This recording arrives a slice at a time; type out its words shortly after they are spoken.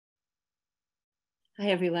Hi,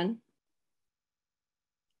 everyone.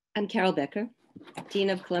 I'm Carol Becker, Dean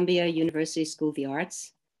of Columbia University School of the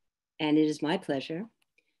Arts, and it is my pleasure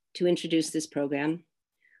to introduce this program,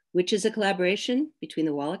 which is a collaboration between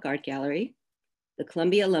the Wallach Art Gallery, the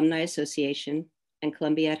Columbia Alumni Association, and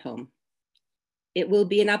Columbia at Home. It will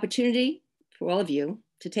be an opportunity for all of you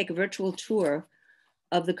to take a virtual tour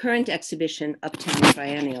of the current exhibition, Uptown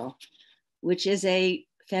Triennial, which is a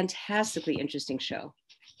fantastically interesting show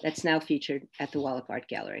that's now featured at the Wallach Art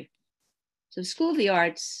Gallery. So the School of the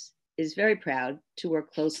Arts is very proud to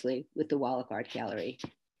work closely with the Wallach Art Gallery.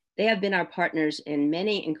 They have been our partners in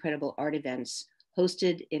many incredible art events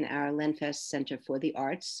hosted in our Lenfest Center for the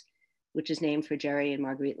Arts, which is named for Jerry and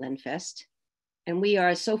Marguerite Lenfest. And we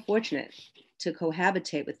are so fortunate to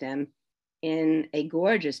cohabitate with them in a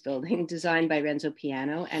gorgeous building designed by Renzo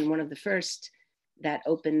Piano and one of the first that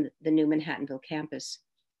opened the new Manhattanville campus.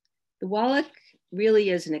 The Wallach really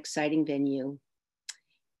is an exciting venue.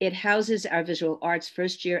 It houses our visual arts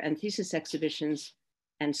first year and thesis exhibitions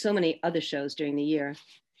and so many other shows during the year.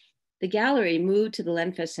 The gallery moved to the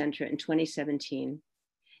Lenfest Center in 2017.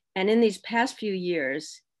 And in these past few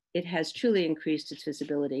years, it has truly increased its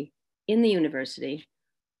visibility in the university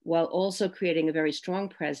while also creating a very strong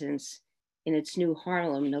presence in its new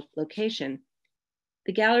Harlem location.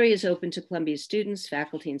 The gallery is open to Columbia students,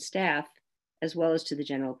 faculty, and staff, as well as to the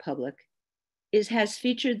general public. It has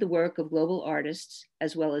featured the work of global artists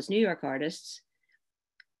as well as New York artists,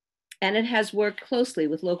 and it has worked closely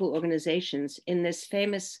with local organizations in this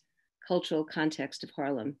famous cultural context of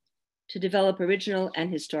Harlem to develop original and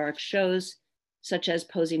historic shows such as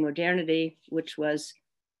Posing Modernity, which was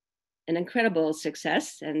an incredible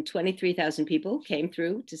success, and 23,000 people came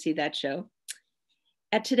through to see that show.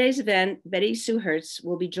 At today's event, Betti-Sue Hertz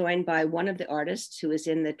will be joined by one of the artists who is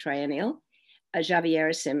in the Triennial,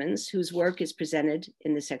 Xaviera Simmons, whose work is presented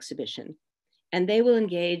in this exhibition. And they will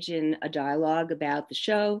engage in a dialogue about the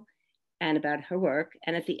show and about her work.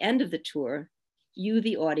 And at the end of the tour, you,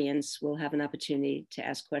 the audience, will have an opportunity to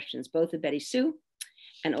ask questions, both of Betti-Sue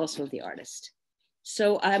and also of the artist.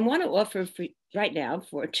 So I want to offer right now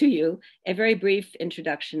to you a very brief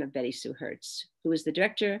introduction of Betti-Sue Hertz, who is the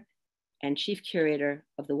director and chief curator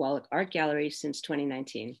of the Wallach Art Gallery since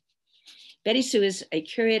 2019. Betti-Sue is a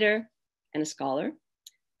curator and a scholar.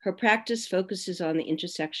 Her practice focuses on the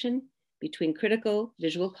intersection between critical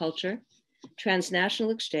visual culture,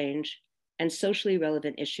 transnational exchange, and socially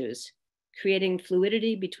relevant issues, creating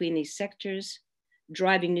fluidity between these sectors,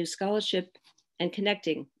 driving new scholarship, and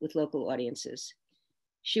connecting with local audiences.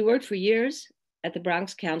 She worked for years at the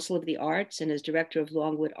Bronx Council of the Arts and as director of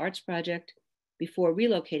Longwood Arts Project before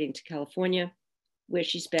relocating to California, where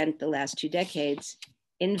she spent the last 2 decades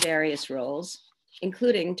in various roles,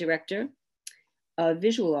 including director of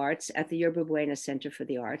visual arts at the Yerba Buena Center for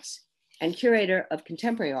the Arts and curator of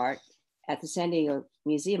contemporary art at the San Diego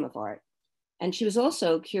Museum of Art. And she was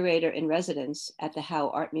also curator in residence at the Howe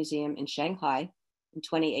Art Museum in Shanghai in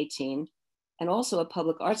 2018, and also a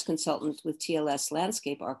public arts consultant with TLS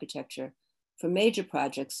Landscape Architecture for major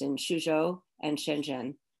projects in Suzhou and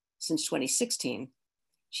Shenzhen since 2016.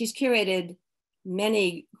 She's curated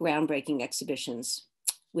many groundbreaking exhibitions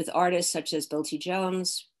with artists such as Bill T.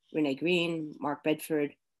 Jones, Renee Green, Mark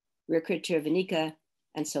Bedford, Rikard Chervenica,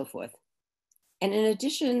 and so forth. And in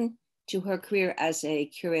addition to her career as a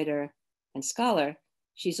curator and scholar,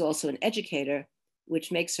 she's also an educator,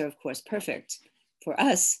 which makes her, of course, perfect for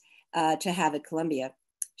us to have at Columbia.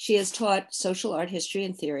 She has taught social art history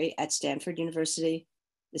and theory at Stanford University,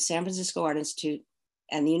 the San Francisco Art Institute,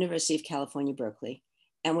 and the University of California, Berkeley.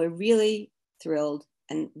 And we're really thrilled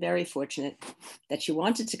and very fortunate that she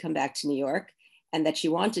wanted to come back to New York and that she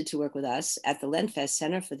wanted to work with us at the Lenfest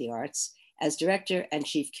Center for the Arts as director and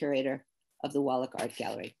chief curator of the Wallach Art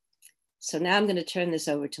Gallery. So now I'm going to turn this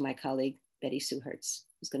over to my colleague, Betti-Sue Hertz,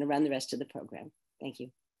 who's going to run the rest of the program. Thank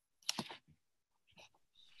you.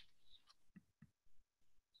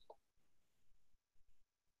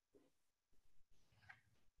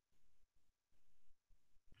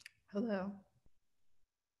 Hello.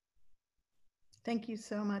 Thank you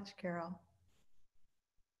so much, Carol,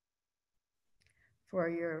 for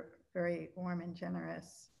your very warm and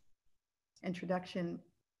generous introduction,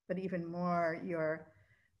 but even more, your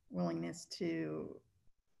willingness to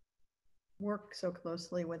work so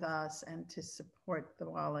closely with us and to support the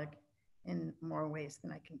Wallach in more ways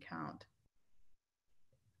than I can count.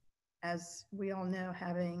 As we all know,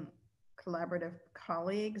 having collaborative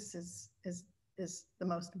colleagues is the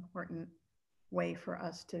most important way for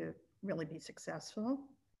us to really be successful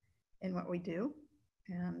in what we do.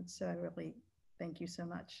 And so I really thank you so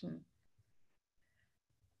much, and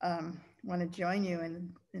want to join you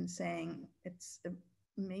in saying it's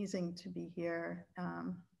amazing to be here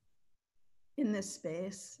in this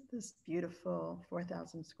space, this beautiful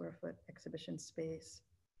 4,000 square foot exhibition space.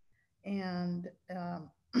 And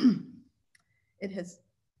it has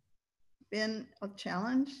been a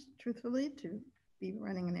challenge, truthfully, to be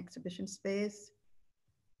running an exhibition space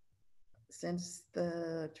since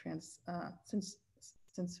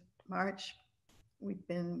since March. We've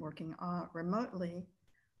been working remotely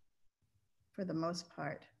for the most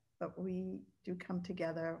part, but we do come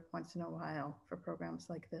together once in a while for programs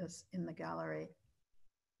like this in the gallery.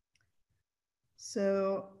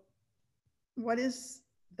 So what is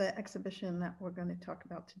the exhibition that we're going to talk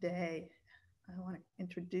about today? I want to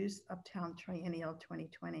introduce Uptown Triennial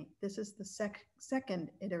 2020. This is the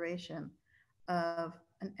second iteration of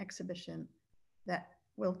an exhibition that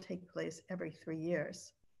will take place every 3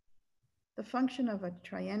 years. The function of a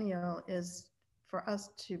triennial is for us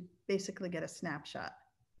to basically get a snapshot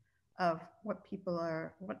of what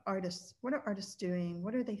are artists doing,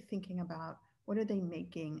 what are they thinking about, what are they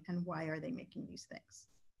making, and why are they making these things.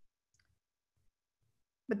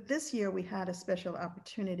 But this year we had a special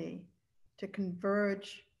opportunity to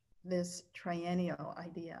converge this triennial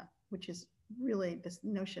idea, which is really this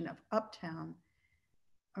notion of Uptown.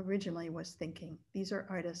 Originally was thinking these are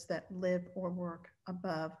artists that live or work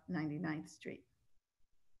above 99th Street.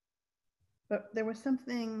 But there was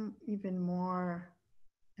something even more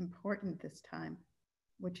important this time,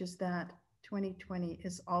 which is that 2020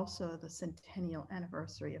 is also the centennial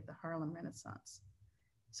anniversary of the Harlem Renaissance.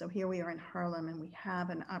 So here we are in Harlem and we have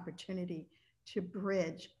an opportunity to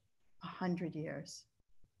bridge 100 years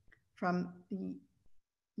from the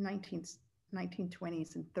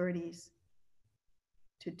 1920s and 30s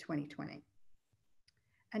to 2020.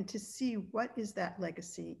 And to see what is that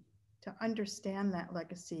legacy, to understand that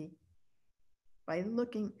legacy by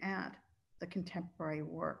looking at the contemporary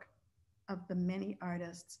work of the many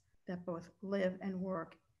artists that both live and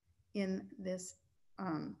work in this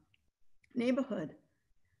neighborhood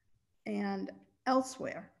and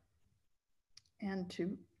elsewhere, and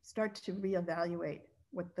to start to reevaluate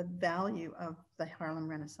what the value of the Harlem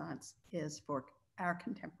Renaissance is for our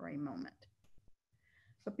contemporary moment.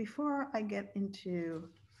 But before I get into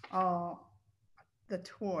all the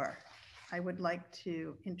tour, I would like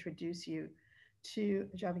to introduce you to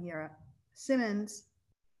Xaviera Simmons,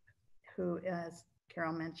 who, as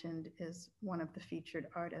Carol mentioned, is one of the featured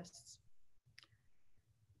artists.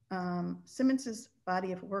 Simmons's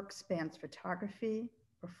body of work spans photography,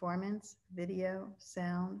 performance, video,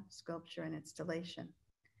 sound, sculpture, and installation.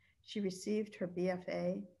 She received her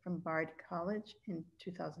BFA from Bard College in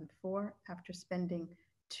 2004 after spending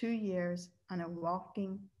 2 years on a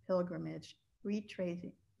walking pilgrimage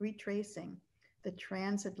retracing the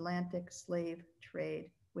transatlantic slave trade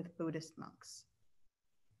with Buddhist monks.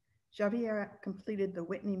 Xaviera completed the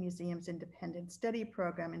Whitney Museum's Independent Study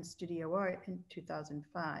Program in Studio Art in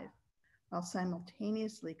 2005, while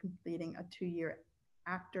simultaneously completing a 2-year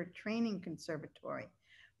actor training conservatory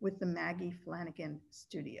with the Maggie Flanagan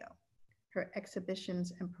Studio. Her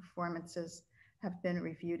exhibitions and performances have been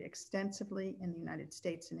reviewed extensively in the United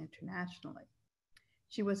States and internationally.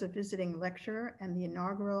 She was a visiting lecturer and the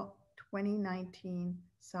inaugural 2019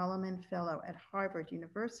 Solomon Fellow at Harvard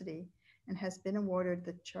University and has been awarded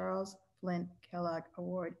the Charles Flint Kellogg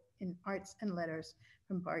Award in Arts and Letters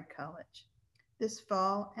from Bard College. This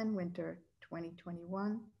fall and winter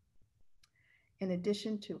 2021, in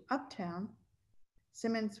addition to Uptown,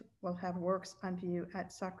 Simmons will have works on view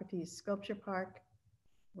at Socrates Sculpture Park,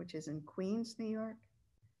 which is in Queens, New York,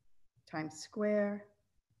 Times Square,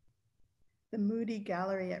 the Moody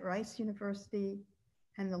Gallery at Rice University,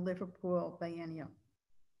 and the Liverpool Biennial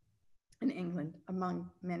in England, among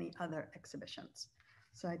many other exhibitions.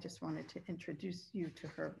 So I just wanted to introduce you to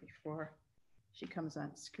her before she comes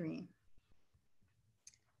on screen.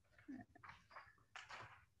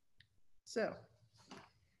 So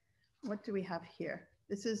what do we have here?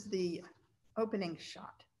 This is the opening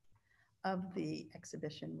shot of the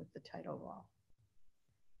exhibition with the title wall.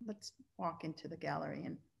 Let's walk into the gallery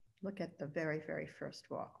and look at the very, very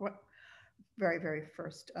first walk. Very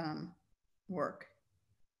first work.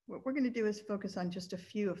 What we're going to do is focus on just a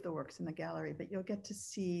few of the works in the gallery, but you'll get to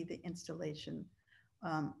see the installation,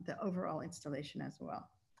 the overall installation as well.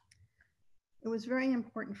 It was very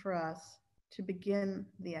important for us to begin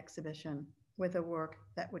the exhibition with a work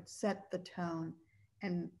that would set the tone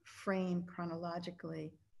and frame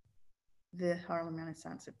chronologically the Harlem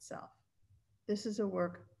Renaissance itself. This is a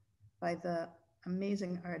work by the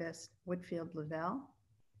amazing artist Whitfield Lavelle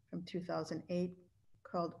from 2008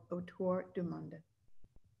 called Autour du Monde.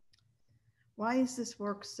 Why is this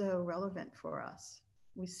work so relevant for us?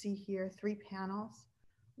 We see here 3 panels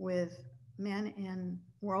with men in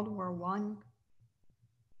World War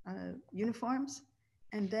I uniforms,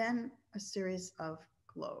 and then a series of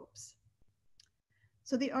globes.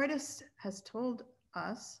 So the artist has told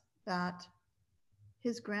us that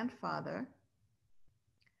his grandfather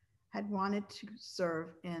had wanted to serve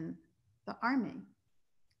in the army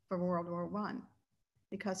for World War I,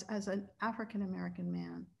 because as an African-American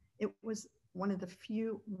man, it was one of the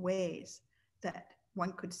few ways that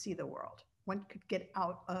one could see the world. One could get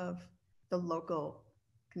out of the local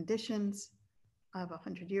conditions of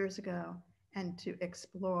 100 years ago and to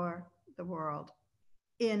explore the world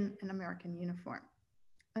in an American uniform.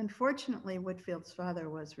 Unfortunately, Whitfield's father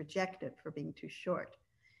was rejected for being too short.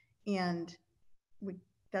 And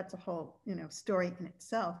that's a whole story in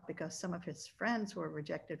itself, because some of his friends were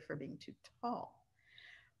rejected for being too tall.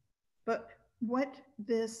 But what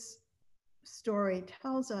this story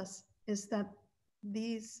tells us is that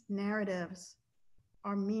these narratives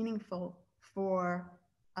are meaningful for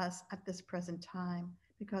us at this present time,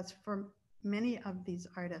 because for many of these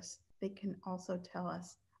artists, they can also tell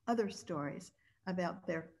us other stories about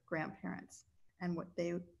their grandparents and what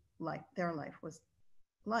their life was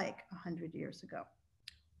like 100 years ago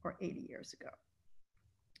or 80 years ago.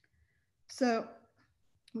 So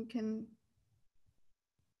we can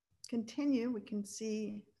continue, we can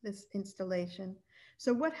see this installation.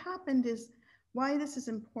 So what happened is, why this is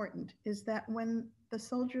important is that when the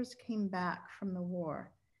soldiers came back from the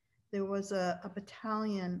war, there was a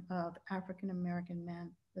battalion of African-American men,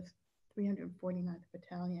 the 349th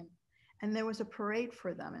Battalion, and there was a parade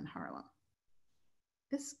for them in Harlem.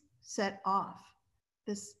 This set off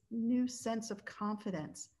this new sense of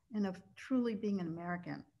confidence and of truly being an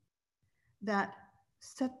American that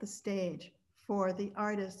set the stage for the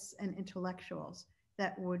artists and intellectuals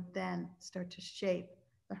that would then start to shape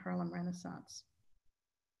the Harlem Renaissance.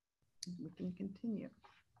 We can continue.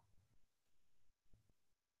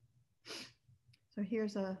 So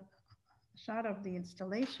here's a shot of the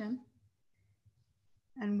installation.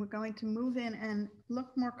 And we're going to move in and look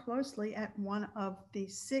more closely at one of the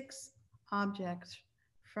 6 objects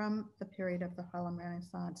from the period of the Harlem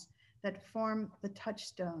Renaissance that form the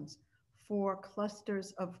touchstones for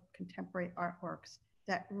clusters of contemporary artworks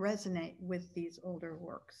that resonate with these older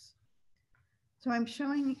works. So I'm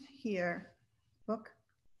showing here the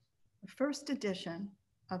first edition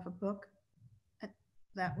of a book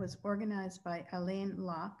that was organized by Alain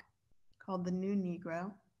Locke called The New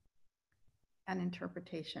Negro, an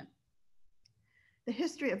Interpretation. The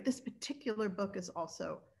history of this particular book is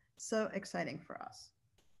also so exciting for us.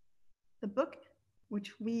 The book,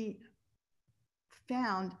 which we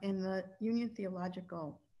found in the Union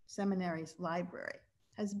Theological Seminary's library,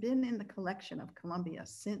 has been in the collection of Columbia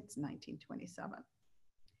since 1927.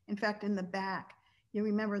 In fact, in the back, you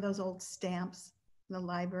remember those old stamps in the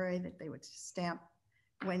library that they would stamp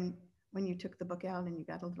when you took the book out and you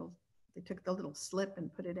got they took the little slip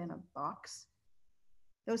and put it in a box.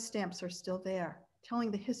 Those stamps are still there,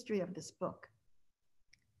 telling the history of this book.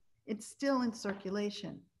 It's still in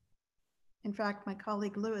circulation. In fact, my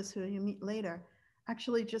colleague Lewis, who you meet later,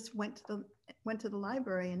 actually just went to the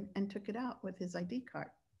library and took it out with his ID card.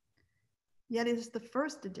 Yet it is the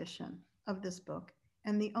first edition of this book,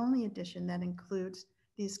 and the only edition that includes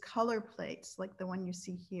these color plates like the one you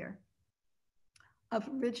see here, of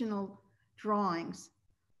original drawings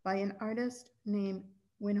by an artist named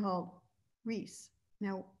Winhold Rees.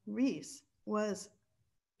 Now, Rees was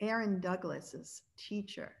Aaron Douglas's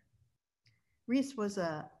teacher. Rees was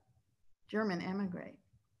a German emigre,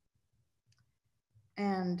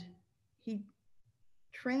 and he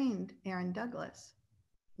trained Aaron Douglas,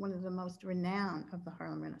 one of the most renowned of the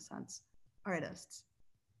Harlem Renaissance artists.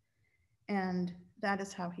 And that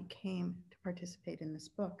is how he came to participate in this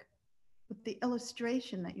book. But the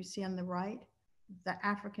illustration that you see on the right, the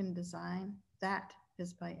African design, that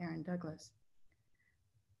is by Aaron Douglas.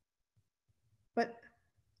 But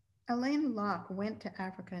Alain Locke went to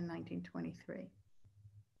Africa in 1923.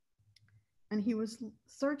 And he was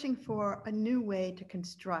searching for a new way to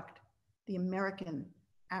construct the American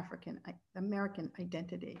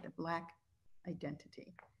identity, the Black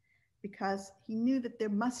identity, because he knew that there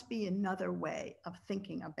must be another way of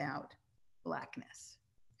thinking about Blackness.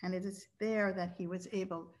 And it is there that he was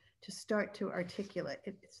able to start to articulate.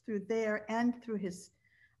 It's through there and through his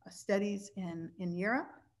studies in Europe.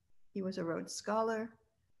 He was a Rhodes Scholar.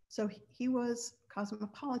 So he was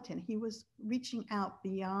cosmopolitan. He was reaching out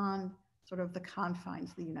beyond sort of the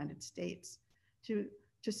confines of the United States to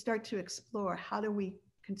start to explore how do we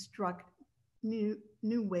construct new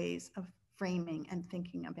ways of framing and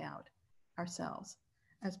thinking about ourselves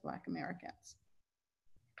as Black Americans.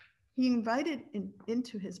 He invited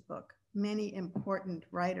into his book many important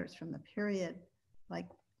writers from the period, like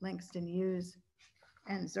Langston Hughes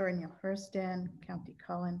and Zora Neale Hurston, County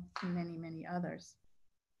Cullen, and many, many others.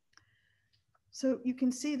 So you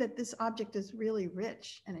can see that this object is really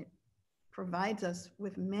rich, and it provides us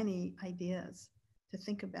with many ideas to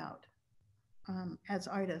think about as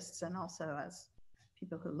artists and also as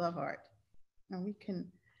people who love art. And we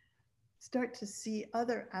can start to see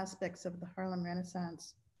other aspects of the Harlem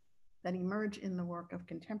Renaissance that emerge in the work of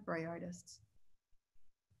contemporary artists,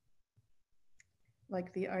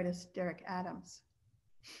 like the artist Derek Adams.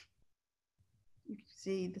 You can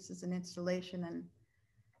see this is an installation, and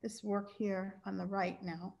this work here on the right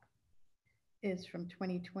now is from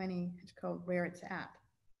 2020. It's called Where It's At.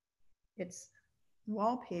 It's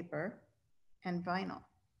wallpaper and vinyl.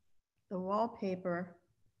 The wallpaper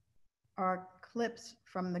are clips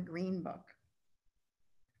from the Green Book.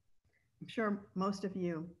 I'm sure most of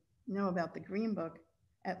you know about the Green Book,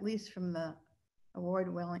 at least from the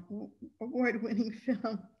award-winning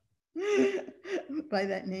film by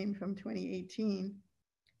that name from 2018.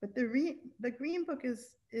 But the Green Book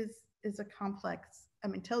is a complex, I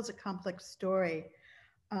mean, tells a complex story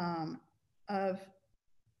of,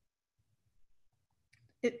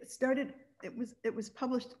 it was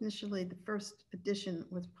published initially, the first edition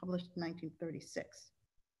was published in 1936.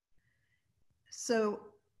 So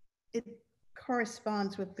it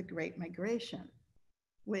corresponds with the Great Migration,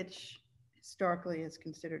 which historically is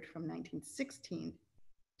considered from 1916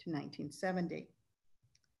 to 1970.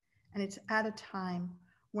 And it's at a time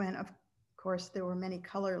when, of course, there were many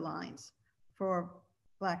color lines for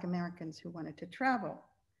Black Americans who wanted to travel.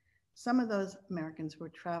 Some of those Americans were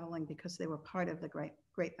traveling because they were part of the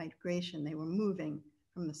Great Migration. They were moving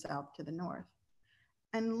from the South to the North.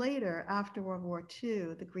 And later, after World War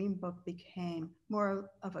II, the Green Book became more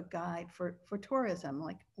of a guide for tourism.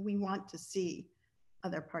 Like, we want to see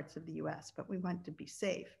other parts of the US, but we want to be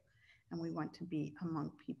safe, and we want to be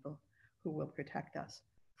among people who will protect us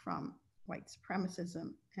from white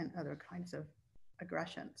supremacism and other kinds of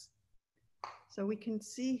aggressions. So we can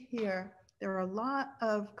see here, there are a lot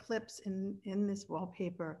of clips in this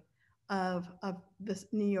wallpaper of this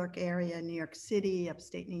New York area, New York City,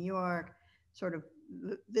 upstate New York, sort of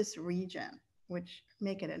this region, which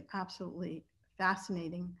make it an absolutely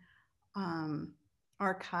fascinating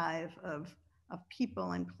archive of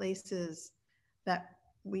people and places that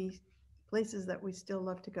we still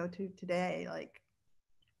love to go to today, like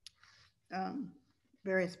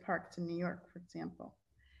various parks in New York, for example.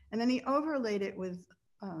 And then he overlaid it with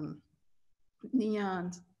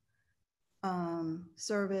neons,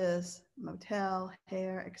 service, motel,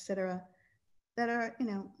 hair, etc., that are,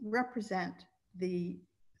 represent the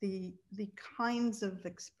kinds of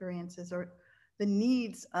experiences or the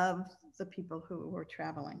needs of the people who were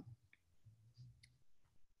traveling.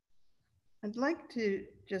 I'd like to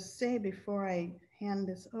just say before I hand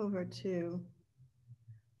this over to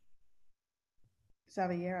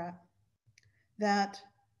Xaviera that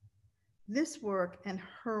this work and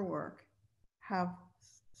her work have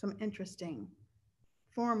some interesting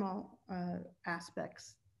formal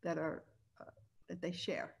aspects that they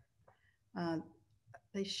share.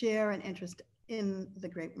 They share an interest in the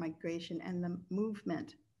Great Migration and the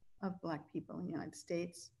movement of Black people in the United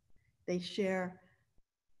States. They share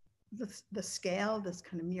the scale, this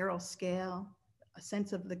kind of mural scale, a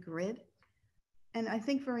sense of the grid. And I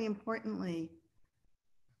think very importantly,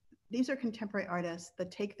 these are contemporary artists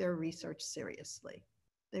that take their research seriously.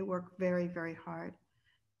 They work very, very hard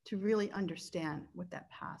to really understand what that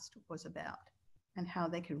past was about and how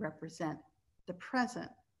they could represent the present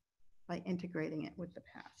by integrating it with the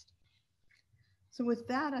past. So with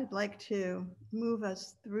that, I'd like to move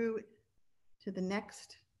us through to the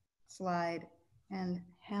next slide and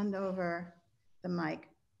hand over the mic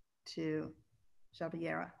to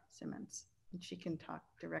Xaviera Simmons, and she can talk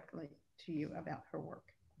directly to you about her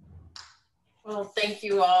work. Well, thank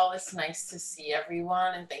you all. It's nice to see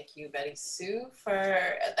everyone, and thank you, Betti-Sue, for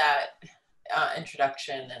that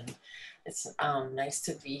introduction, and it's nice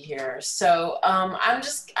to be here. So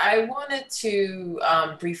I wanted to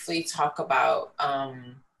briefly talk about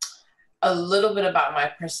a little bit about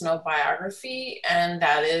my personal biography, and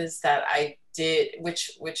that is that I did,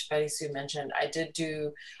 which Betti-Sue mentioned, I did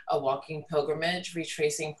do a walking pilgrimage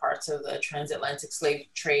retracing parts of the transatlantic slave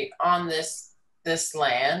trade on this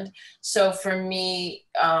land. So for me,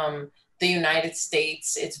 the United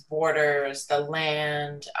States, its borders, the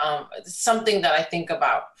land, it's something that I think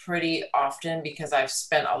about pretty often because I've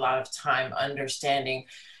spent a lot of time understanding,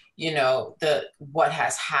 what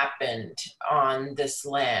has happened on this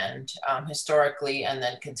land historically and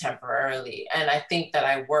then contemporarily. And I think that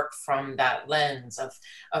I work from that lens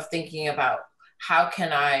of thinking about how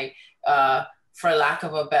can I, for lack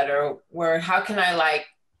of a better word, how can I like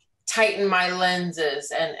tighten my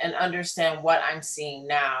lenses and understand what I'm seeing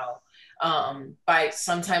now, by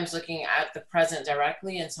sometimes looking at the present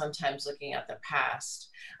directly and sometimes looking at the past.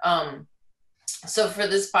 So for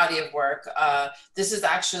this body of work, this is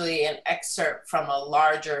actually an excerpt from a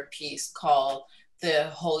larger piece called The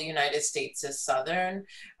Whole United States is Southern.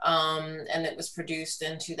 And it was produced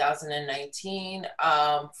in 2019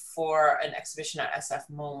 for an exhibition at SF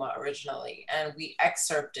MoMA originally. And we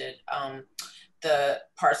excerpted the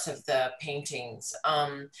parts of the paintings.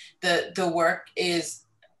 The work is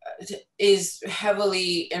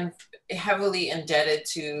heavily indebted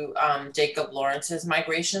to Jacob Lawrence's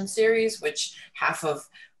migration series, which half of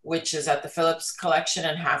which is at the Phillips collection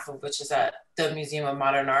and half of which is at the Museum of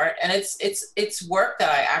Modern Art. And it's work that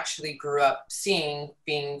I actually grew up seeing,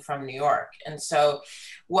 being from New York. And so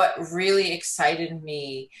what really excited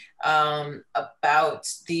me about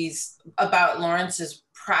Lawrence's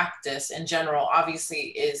practice in general, obviously,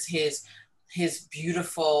 is his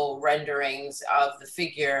beautiful renderings of the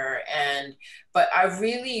figure. But I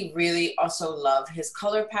really, really also love his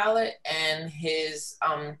color palette and his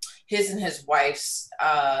and his wife's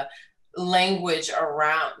language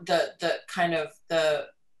around the kind of the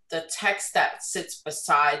text that sits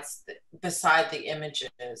beside the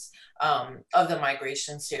images of the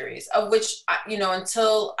migration series, of which,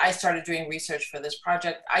 until I started doing research for this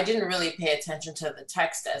project, I didn't really pay attention to the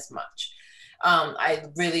text as much. I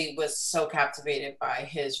really was so captivated by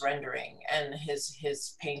his rendering and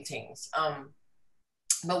his paintings.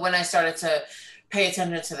 But when I started to pay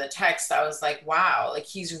attention to the text, I was like, wow, like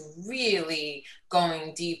he's really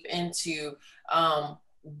going deep into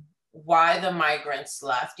why the migrants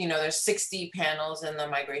left. There's 60 panels in the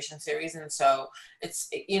migration series. And so it's,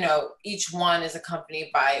 each one is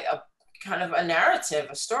accompanied by a kind of a narrative,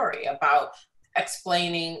 a story about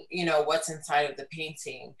explaining, what's inside of the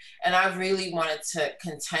painting. And I really wanted to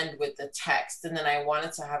contend with the text. And then I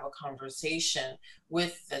wanted to have a conversation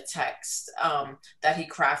with the text that he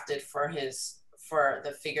crafted for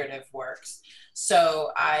the figurative works.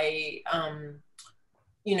 So I,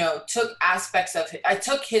 took aspects of it. I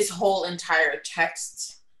took his whole entire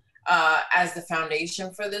text as the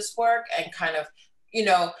foundation for this work and kind of,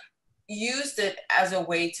 used it as a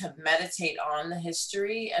way to meditate on the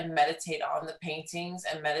history and meditate on the paintings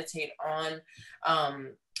and meditate on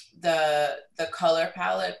the color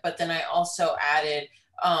palette. But then I also added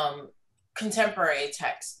contemporary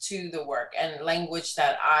text to the work and language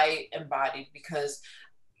that I embodied because,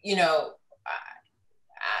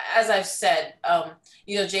 as I've said,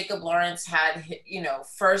 Jacob Lawrence had,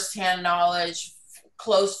 firsthand knowledge,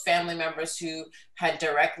 close family members who had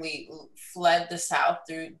directly fled the South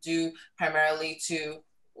due primarily to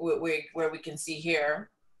where we can see here,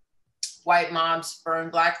 white mobs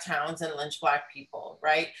burned Black towns and lynched Black people,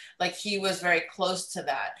 right? Like he was very close to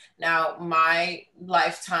that. Now, my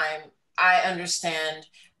lifetime, I understand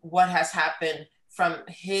what has happened from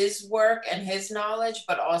his work and his knowledge,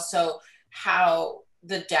 but also how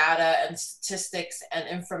the data and statistics and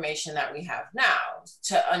information that we have now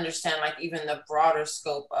to understand like even the broader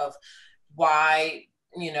scope of why,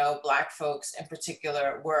 Black folks in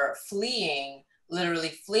particular were literally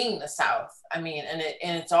fleeing the South. I mean, and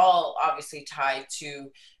it's all obviously tied to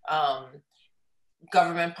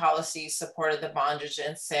government policies supported the bondage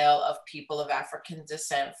and sale of people of African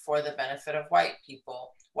descent for the benefit of white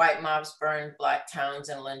people. White mobs burned Black towns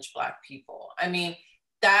and lynched Black people. I mean,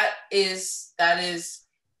 it's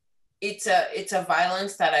a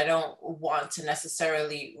violence that I don't want to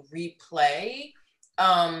necessarily replay,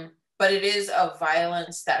 but it is a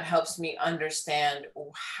violence that helps me understand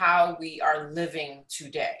how we are living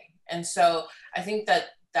today. And so I think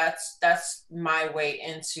that's my way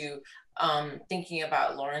into thinking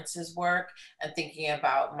about Lawrence's work and thinking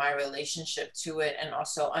about my relationship to it, and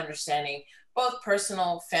also understanding both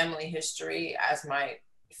personal family history, as my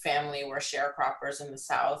family were sharecroppers in the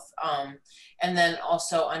South. And then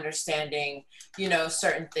also understanding,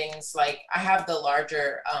 certain things like I have the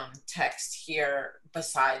larger text here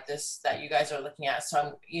beside this that you guys are looking at.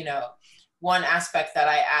 So one aspect that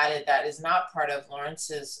I added that is not part of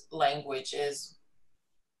Lawrence's language is,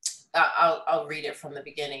 I'll read it from the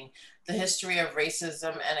beginning. The history of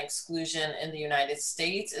racism and exclusion in the United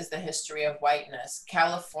States is the history of whiteness.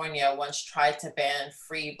 California once tried to ban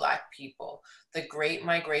free Black people. The Great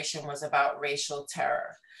Migration was about racial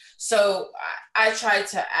terror. So I tried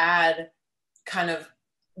to add kind of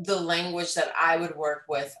the language that I would work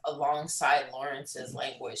with alongside Lawrence's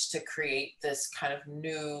language to create this kind of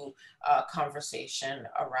new conversation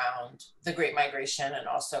around the Great Migration and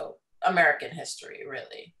also American history,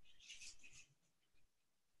 really.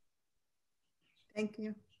 Thank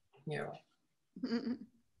you. Yeah.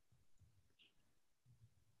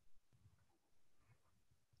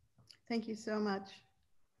 Thank you so much.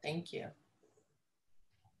 Thank you.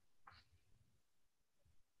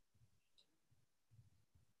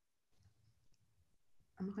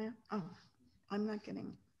 Oh, I'm not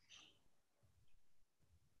getting.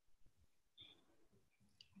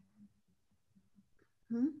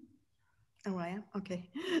 Oh, I am? Okay.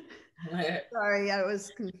 Sorry, I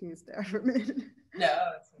was confused there for a minute. No,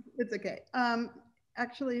 it's okay.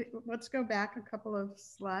 Actually, let's go back a couple of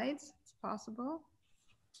slides. It's possible.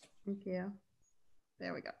 Thank you.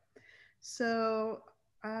 There we go. So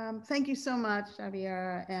thank you so much,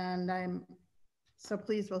 Xaviera. And I'm so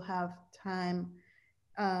pleased we'll have time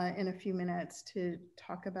in a few minutes to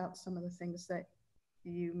talk about some of the things that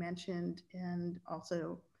you mentioned, and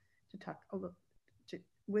also to talk a little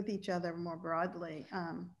with each other more broadly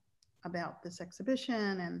about this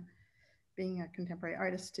exhibition and being a contemporary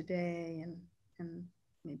artist today, and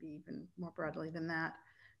maybe even more broadly than that.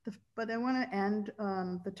 But I want to end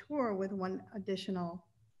the tour with one additional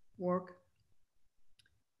work.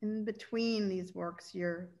 In between these works,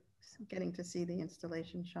 you're getting to see the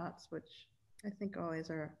installation shots, which I think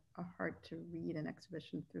always are hard to read an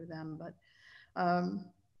exhibition through them. But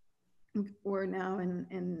we're now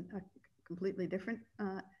in a completely different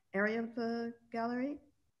area of the gallery.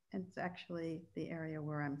 And it's actually the area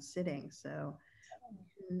where I'm sitting. So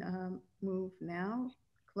we can move now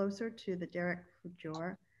closer to the Derek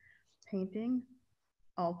Fujor painting,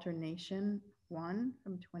 Alternation 1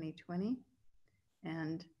 from 2020.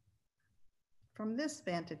 And from this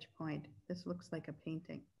vantage point, this looks like a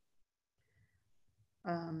painting.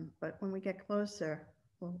 But when we get closer,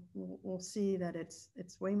 we'll see that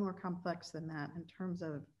it's way more complex than that in terms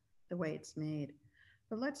of the way it's made.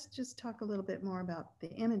 But let's just talk a little bit more about the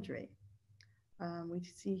imagery. We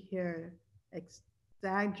see here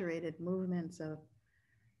exaggerated movements of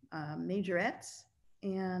majorettes.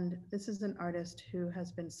 And this is an artist who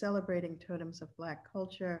has been celebrating totems of Black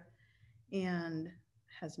culture and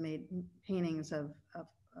has made paintings of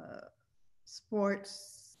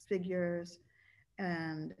sports figures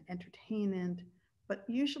and entertainment, but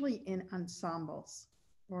usually in ensembles,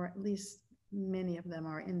 or at least many of them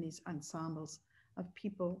are in these ensembles of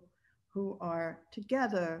people who are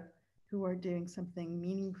together, who are doing something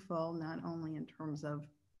meaningful, not only in terms of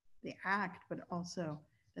the act, but also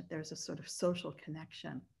that there's a sort of social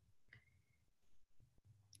connection.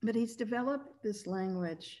 But he's developed this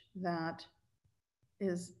language that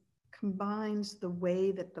combines the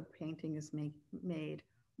way that the painting is made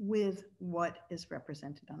with what is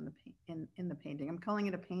represented on the in the painting. I'm calling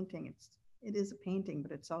it a painting. It is a painting,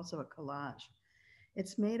 but it's also a collage.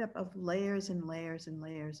 It's made up of layers and layers and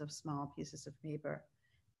layers of small pieces of paper,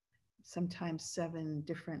 sometimes 7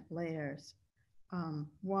 different layers,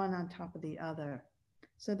 one on top of the other.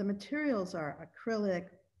 So the materials are acrylic,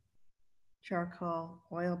 charcoal,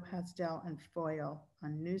 oil pastel, and foil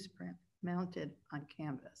on newsprint mounted on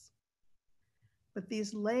canvas. But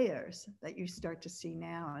these layers that you start to see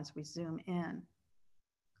now as we zoom in,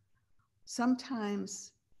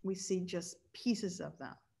 sometimes we see just pieces of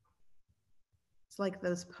them. It's like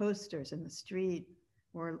those posters in the street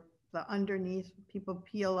where the underneath people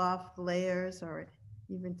peel off layers, or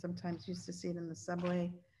even sometimes used to see it in the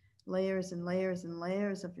subway, layers and layers and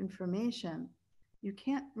layers of information. You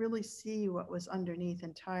can't really see what was underneath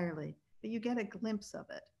entirely, but you get a glimpse of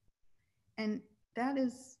it. And that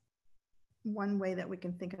is one way that we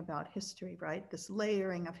can think about history, right? This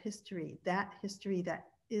layering of history that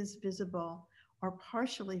is visible or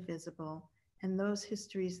partially visible, and those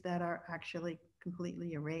histories that are actually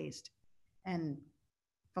completely erased and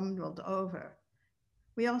fumbled over.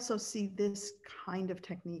 We also see this kind of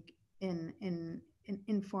technique in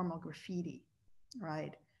informal graffiti,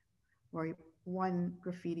 right? Where one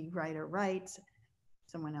graffiti writer writes,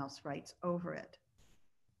 someone else writes over it.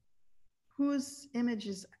 Whose image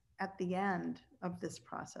is at the end of this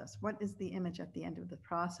process? What is the image at the end of the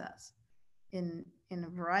process? In a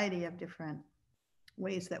variety of different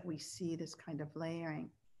ways that we see this kind of layering,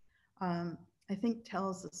 I think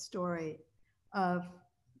tells the story of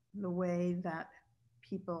the way that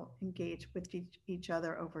people engage with each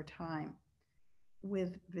other over time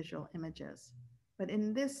with visual images. But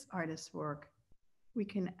in this artist's work, we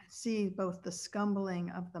can see both the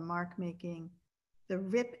scumbling of the mark making, the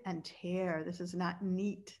rip and tear. This is not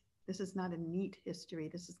neat This is not a neat history.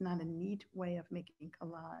 This is not a neat way of making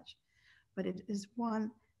collage, but it is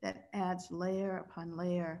one that adds layer upon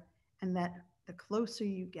layer, and that the closer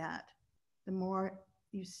you get, the more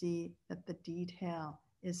you see that the detail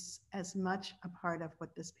is as much a part of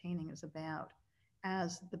what this painting is about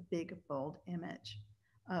as the big, bold image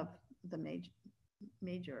of the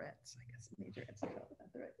majorettes. I guess majorettes,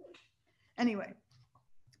 not the right word. Anyway,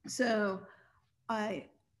 so I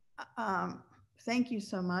thank you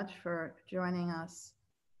so much for joining us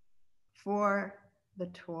for the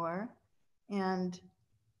tour. And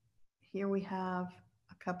here we have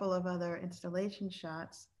a couple of other installation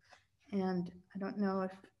shots. And I don't know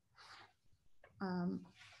if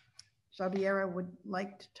Xaviera would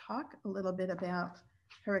like to talk a little bit about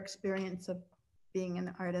her experience of being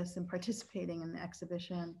an artist and participating in the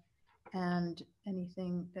exhibition, and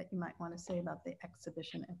anything that you might want to say about the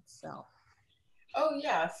exhibition itself. Oh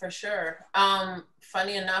yeah, for sure.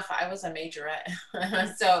 Funny enough, I was a majorette.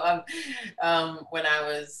 So when I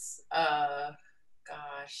was,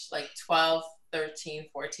 gosh, like 12, 13,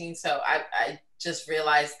 14. So I just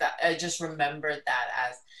realized that, I just remembered that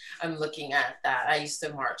as I'm looking at that. I used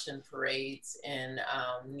to march in parades in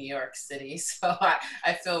New York City. So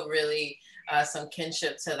I feel really some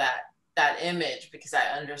kinship to that image, because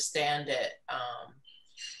I understand it.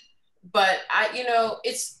 But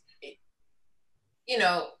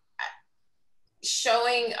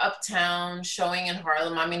showing Uptown, showing in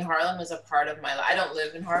Harlem. I mean, Harlem is a part of my life. I don't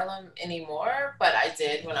live in Harlem anymore, but I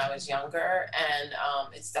did when I was younger. And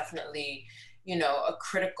it's definitely, a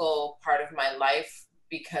critical part of my life,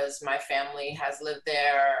 because my family has lived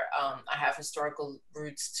there. I have historical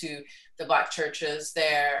roots to the Black churches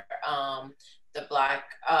there, the Black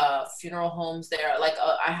funeral homes there. Like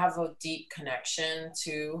I have a deep connection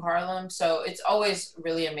to Harlem. So it's always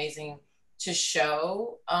really amazing to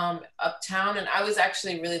show Uptown. And I was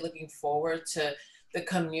actually really looking forward to the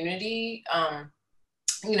community.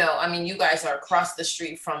 I mean, you guys are across the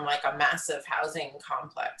street from like a massive housing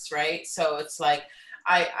complex, right? So it's like,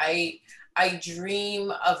 I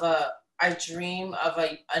dream of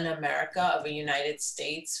an America, of a United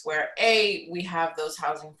States, where we have those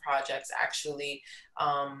housing projects actually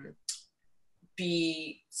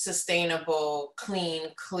be sustainable, clean,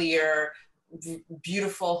 clear,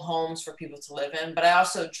 beautiful homes for people to live in. But I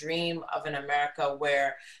also dream of an America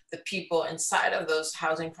where the people inside of those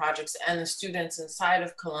housing projects and the students inside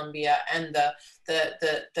of Columbia and the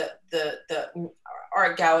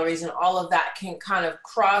art galleries and all of that can kind of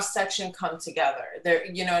cross section come together. There,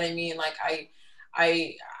 you know what I mean? Like I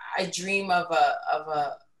dream of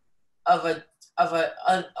a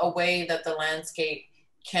way that the landscape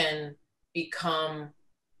can become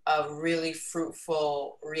a really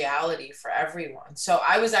fruitful reality for everyone. So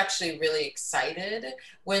I was actually really excited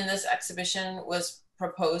when this exhibition was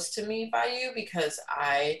proposed to me by you, because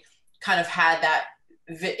I kind of had that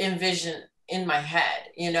envision in my head,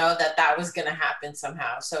 that was going to happen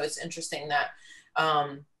somehow. So it's interesting that,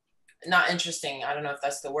 not interesting, I don't know if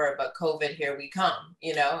that's the word, but COVID, here we come,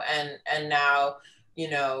 and now,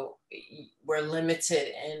 we're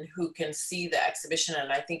limited in who can see the exhibition.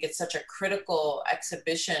 And I think it's such a critical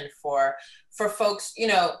exhibition for folks,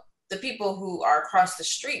 the people who are across the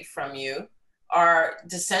street from you are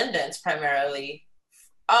descendants primarily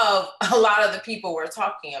of a lot of the people we're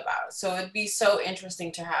talking about. So it'd be so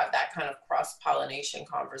interesting to have that kind of cross-pollination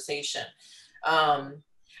conversation.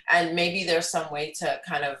 And maybe there's some way to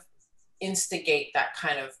kind of instigate that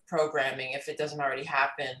kind of programming, if it doesn't already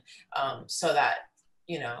happen, so that,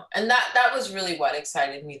 and that was really what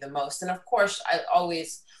excited me the most. And of course, I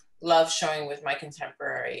always love showing with my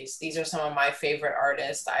contemporaries. These are some of my favorite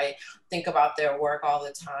artists. I think about their work all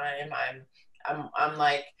the time. I'm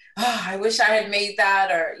like, oh, I wish I had made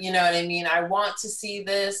that, or, you know what I mean? I want to see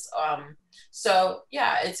this. So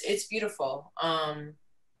yeah, it's beautiful.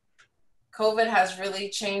 COVID has really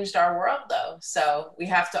changed our world though. So we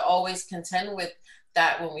have to always contend with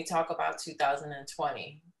that when we talk about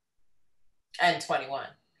 2020 and 21.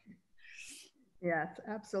 Yes,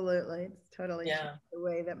 absolutely. It's totally changed the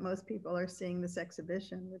way that most people are seeing this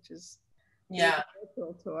exhibition, which is a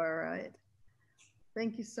virtual tour, right?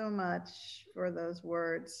 Thank you so much for those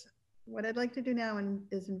words. What I'd like to do now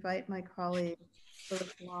is invite my colleague,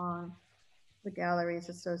 Philip Long, the gallery's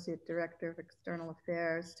Associate Director of External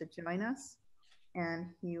Affairs, to join us. And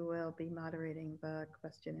he will be moderating the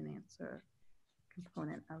question and answer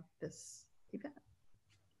component of this event.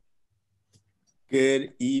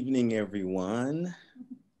 Good evening, everyone.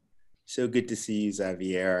 So good to see you,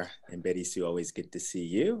 Xaviera and Betti-Sue. Always good to see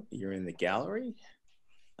you. You're in the gallery.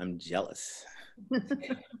 I'm jealous.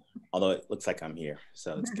 Although it looks like I'm here,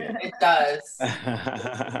 so it's good. It does.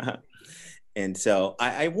 And so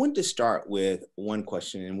I want to start with one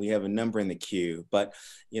question, and we have a number in the queue, but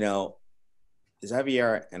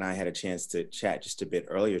Xaviera and I had a chance to chat just a bit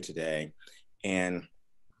earlier today, and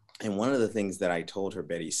one of the things that I told her,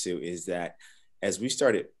 Betti-Sue, is that as we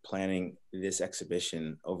started planning this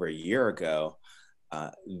exhibition over a year ago,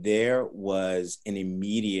 there was an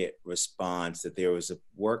immediate response that there was a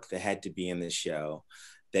work that had to be in this show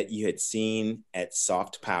that you had seen at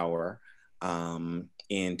Soft Power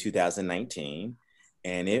in 2019,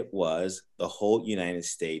 and it was The Whole United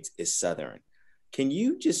States is Southern. Can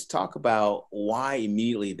you just talk about why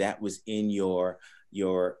immediately that was in your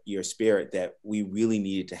spirit, that we really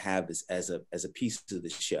needed to have this as a piece of the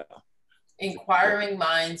show? Inquiring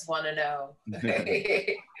minds want to know.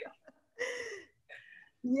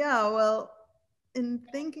 Yeah, well, in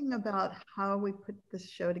thinking about how we put this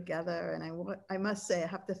show together, and I must say I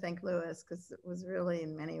have to thank Louis, because it was really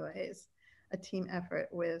in many ways a team effort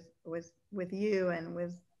with you and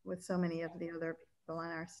with so many of the other people on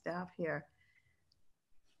our staff here.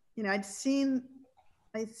 I'd seen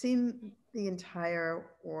the entire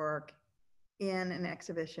work in an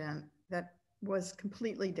exhibition that was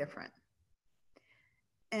completely different.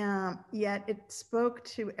 Yet it spoke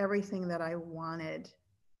to everything that I wanted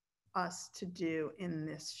us to do in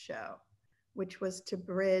this show, which was to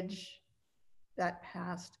bridge that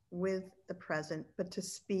past with the present, but to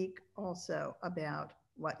speak also about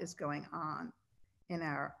what is going on in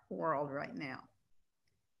our world right now.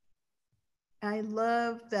 I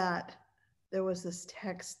love that there was this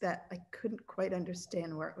text that I couldn't quite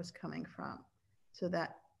understand where it was coming from.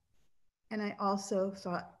 And I also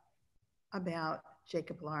thought about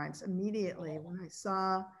Jacob Lawrence immediately when I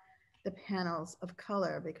saw the panels of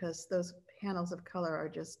color, because those panels of color are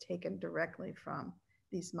just taken directly from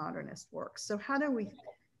these modernist works. So how do we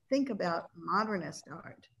think about modernist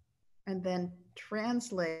art and then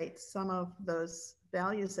translate some of those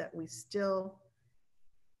values that we still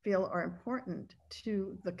feel are important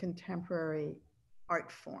to the contemporary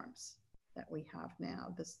art forms that we have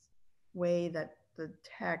now? This way that the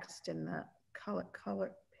text and the color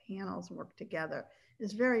panels work together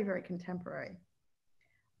is very, very contemporary.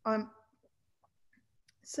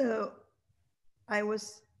 So I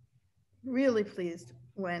was really pleased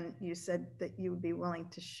when you said that you would be willing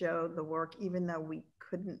to show the work, even though we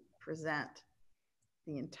couldn't present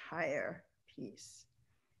the entire piece.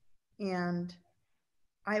 And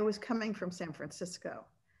I was coming from San Francisco,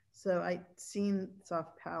 so I'd seen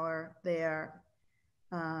Soft Power there.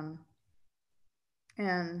 And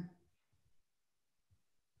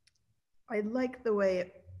I liked the way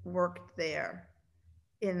it worked there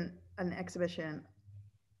in an exhibition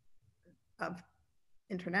of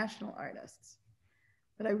international artists,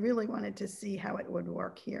 but I really wanted to see how it would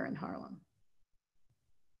work here in Harlem.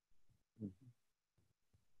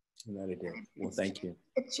 That it did. Well, thank you.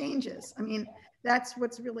 It changes. I mean, that's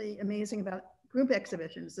what's really amazing about group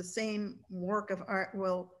exhibitions. The same work of art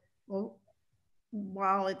will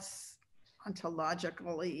while it's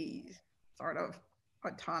ontologically sort of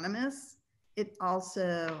autonomous, it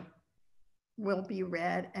also will be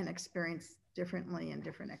read and experienced differently in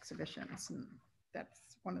different exhibitions. And that's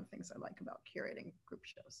one of the things I like about curating group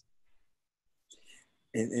shows.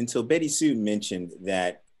 And so Betti-Sue mentioned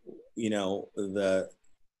that,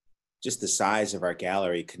 just the size of our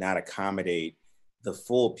gallery could not accommodate the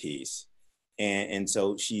full piece. And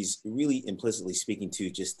so she's really implicitly speaking to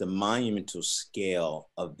just the monumental scale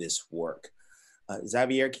of this work.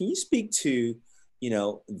 Xaviera, can you speak to,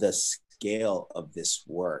 the scale of this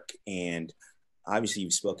work? And obviously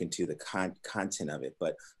you've spoken to the content of it,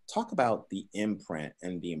 but talk about the imprint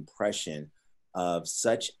and the impression of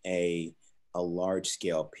such a large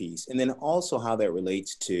scale piece. And then also how that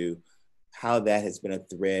relates to how that has been a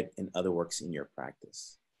thread in other works in your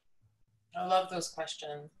practice. I love those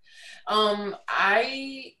questions.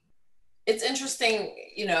 It's interesting,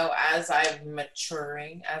 as I'm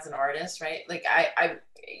maturing as an artist, right? Like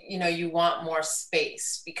you want more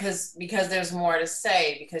space because there's more to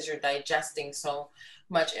say, because you're digesting so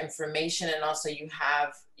much information, and also you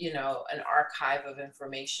have, an archive of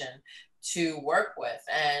information to work with.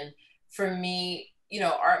 And for me,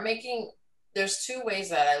 art making, there's two ways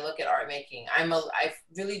that I look at art making. I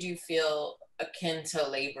really do feel akin to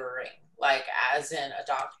laboring, like as in a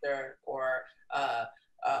doctor or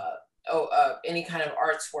any kind of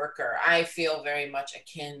arts worker. I feel very much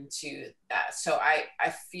akin to that. So I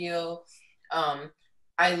feel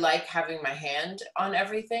I like having my hand on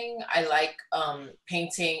everything. I like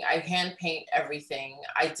painting. I hand paint everything.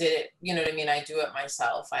 I did it, you know what I mean? I do it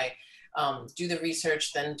myself. do the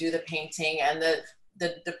research, then do the painting, and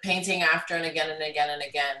the painting after, and again and again and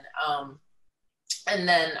again. And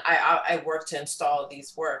then I work to install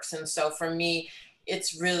these works. And so for me,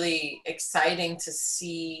 it's really exciting to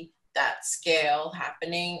see that scale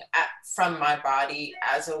happening from my body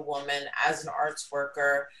as a woman, as an arts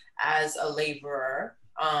worker, as a laborer,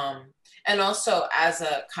 and also as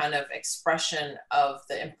a kind of expression of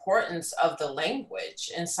the importance of the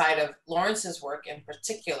language inside of Lawrence's work in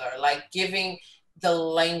particular, like giving the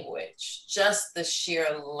language, just the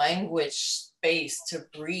sheer language space to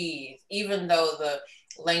breathe, even though the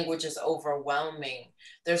language is overwhelming.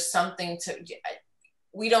 There's something to,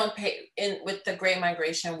 we don't pay in with the Great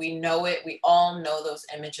Migration, we know it, we all know those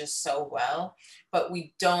images so well, but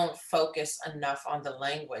we don't focus enough on the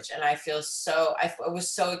language. And I feel so, I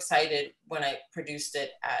was so excited when I produced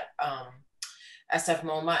it at SF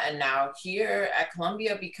MoMA and now here at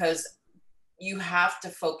Columbia, because you have to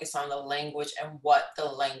focus on the language and what the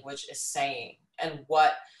language is saying and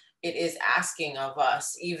what it is asking of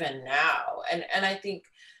us even now. And I think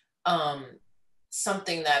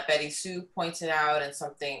something that Betti-Sue pointed out, and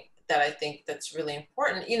something that I think that's really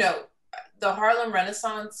important, you know, the Harlem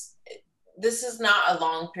Renaissance, this is not a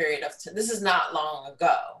long period of time, this is not long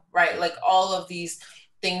ago, right? Like all of these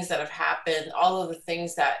things that have happened, all of the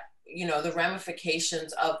things that, you know, the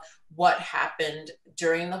ramifications of what happened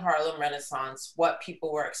during the Harlem Renaissance, what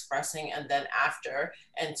people were expressing, and then after,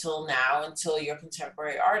 until now, until your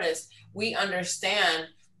contemporary artists, we understand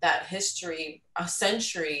that history, a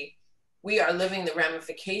century, we are living the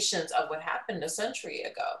ramifications of what happened a century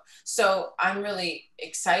ago. So I'm really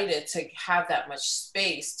excited to have that much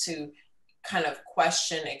space to kind of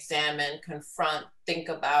question, examine, confront, think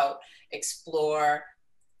about, explore,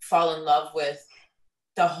 fall in love with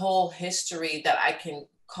the whole history that I can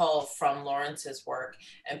cull from Lawrence's work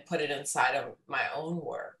and put it inside of my own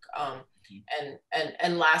work.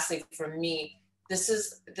 And lastly, for me, this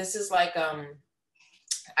is like,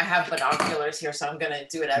 I have binoculars here, so I'm gonna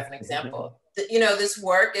do it as an example. You know, this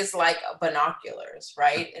work is like binoculars,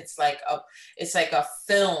 right? It's like a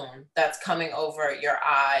film that's coming over your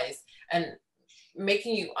eyes and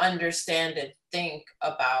making you understand and think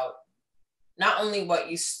about not only what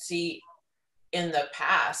you see in the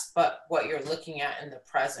past, but what you're looking at in the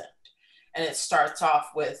present. And it starts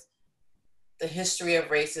off with the history of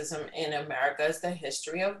racism in America is the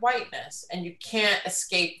history of whiteness. And you can't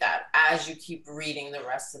escape that as you keep reading the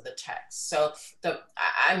rest of the text. So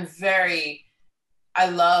I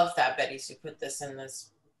love that Betti-Sue put this in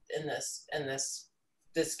this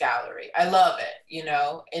gallery. I love it, you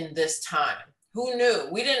know, in this time. Who knew?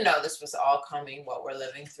 We didn't know this was all coming, what we're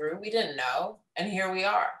living through. We didn't know, and here we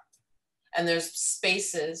are. And there's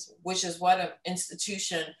spaces, which is what an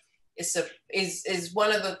institution is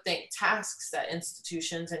one of the tasks that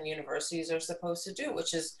institutions and universities are supposed to do,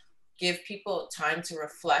 which is give people time to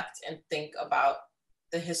reflect and think about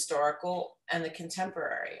the historical and the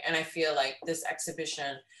contemporary. And I feel like this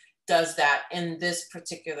exhibition does that in this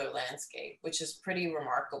particular landscape, which is pretty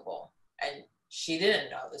remarkable. And she didn't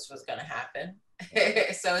know this was going to happen.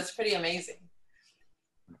 So it's pretty amazing.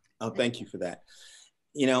 Oh, thank you for that.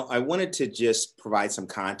 You know, I wanted to just provide some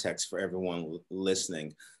context for everyone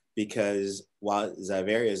listening, because while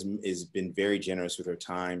Xaviera has been very generous with her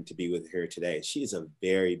time to be with here today, she is a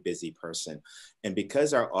very busy person. And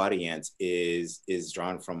because our audience is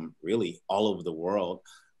drawn from really all over the world,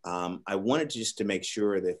 I wanted just to make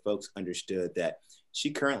sure that folks understood that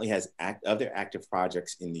she currently has other active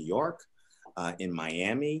projects in New York, in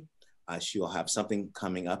Miami. She'll have something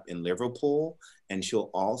coming up in Liverpool, and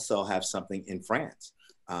she'll also have something in France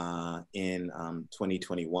in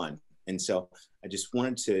 2021. And so I just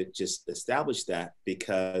wanted to just establish that,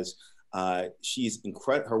 because her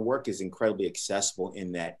work is incredibly accessible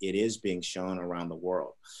in that it is being shown around the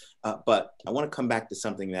world. But I want to come back to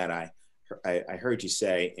something that I heard you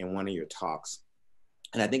say in one of your talks,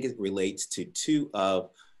 and I think it relates to two of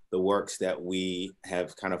the works that we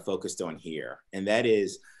have kind of focused on here, and that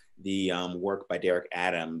is the work by Derek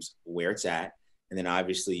Adams, Where It's At, and then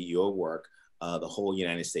obviously your work, The Whole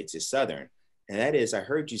United States is Southern. And that is, I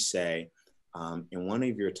heard you say in one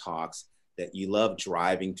of your talks that you love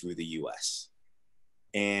driving through the US.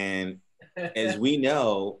 And as we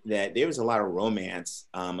know, that there was a lot of romance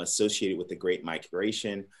associated with the Great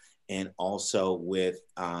Migration and also with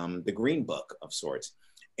the Green Book of sorts.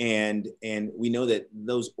 And we know that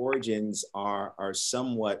those origins are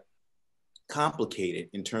somewhat complicated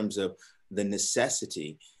in terms of the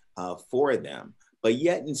necessity for them, but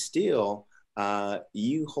yet and still,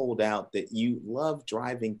 you hold out that you love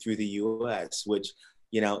driving through the US, which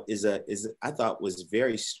I thought was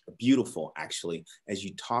very beautiful, actually, as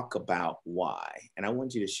you talk about why. And I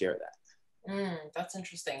want you to share that. That's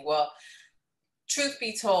interesting. Well, truth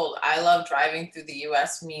be told, I love driving through the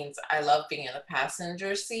US means I love being in the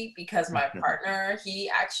passenger seat because my partner, he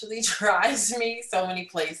actually drives me so many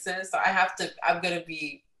places. So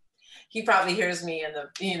he probably hears me in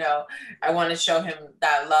I want to show him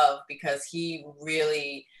that love because he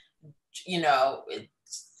really,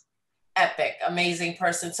 epic, amazing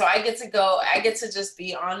person. So I get to just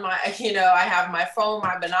be on my, I have my phone,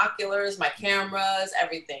 my binoculars, my cameras,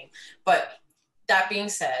 everything. But that being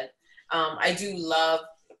said, I do love,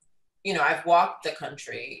 I've walked the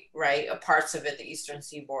country, right? Parts of it, the Eastern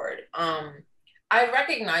Seaboard. I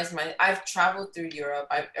recognize I've traveled through Europe,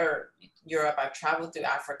 I've traveled through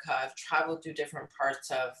Africa, I've traveled through different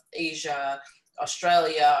parts of Asia,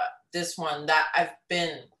 Australia,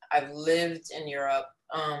 I've lived in Europe.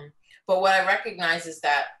 But what I recognize is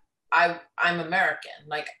that I'm American.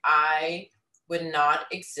 Like, I would not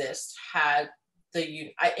exist had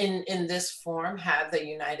in this form, had the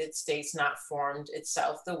United States not formed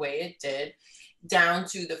itself the way it did, down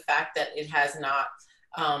to the fact that it has not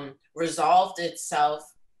resolved itself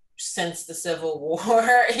since the Civil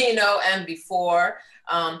War, and before.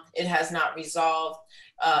 It has not resolved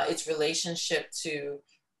its relationship to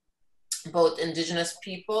both indigenous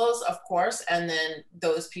peoples, of course, and then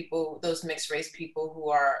those mixed race people who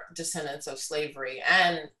are descendants of slavery.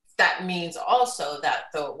 And that means also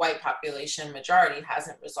that the white population majority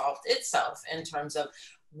hasn't resolved itself in terms of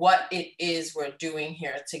what it is we're doing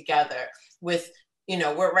here together with,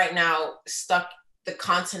 we're right now stuck the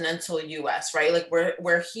continental US, right? Like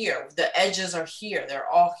we're here, the edges are here, they're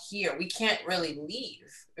all here. We can't really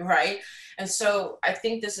leave, right? And so I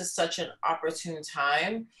think this is such an opportune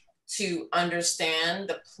time to understand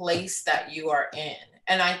the place that you are in.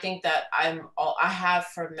 And I think that I have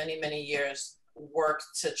for many, many years worked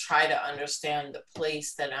to try to understand the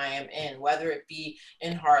place that I am in, whether it be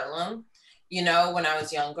in Harlem, when I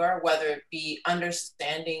was younger, whether it be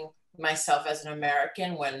understanding myself as an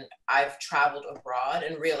American when I've traveled abroad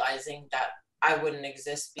and realizing that I wouldn't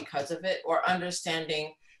exist because of it, or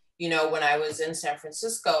understanding, when I was in San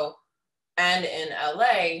Francisco and in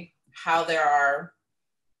LA, how there are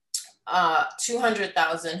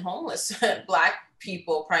 200,000 homeless Black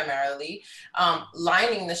people primarily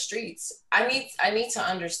lining the streets. I need to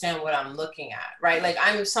understand what I'm looking at, right? Like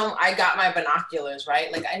I got my binoculars,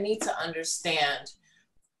 right? Like I need to understand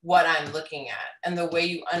what I'm looking at, and the way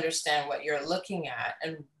you understand what you're looking at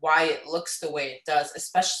and why it looks the way it does,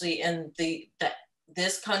 especially in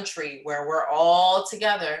this country where we're all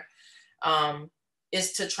together,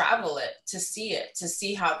 is to travel it, to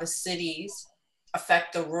see how the cities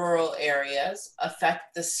affect the rural areas,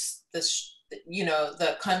 affect the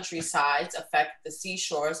countrysides, affect the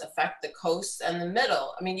seashores, affect the coasts and the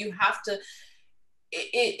middle. I mean, you have to,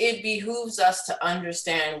 it behooves us to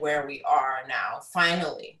understand where we are now,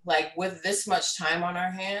 finally. Like with this much time on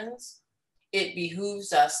our hands, it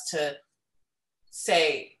behooves us to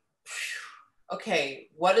say, okay,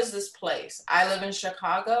 what is this place? I live in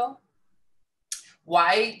Chicago.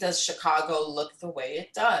 Why does Chicago look the way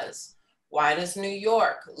it does? Why does New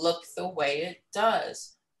York look the way it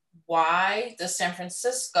does? Why does San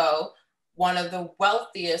Francisco, one of the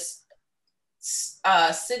wealthiest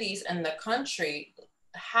cities in the country,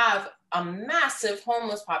 have a massive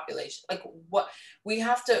homeless population? Like, what? We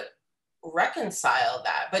have to reconcile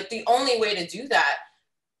that. But the only way to do that,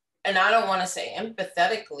 and I don't want to say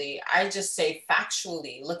empathetically, I just say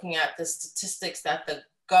factually, looking at the statistics that the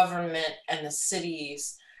government and the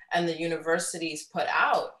cities and the universities put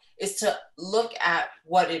out, is to look at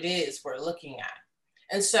what it is we're looking at.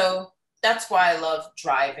 And so that's why I love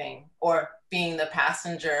driving, or being the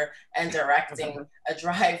passenger and directing a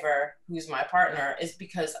driver who's my partner, is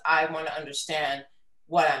because I want to understand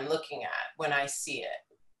what I'm looking at when I see it.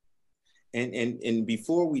 And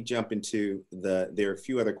before we jump into there are a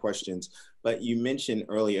few other questions, but you mentioned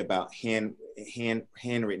earlier about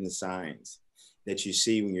handwritten signs that you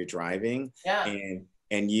see when you're driving. Yeah.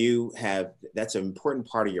 And that's an important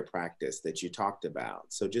part of your practice that you talked about.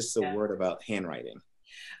 So just a word about handwriting.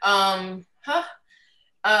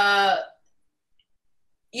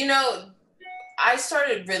 I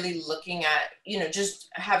started really looking at, just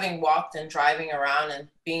having walked and driving around and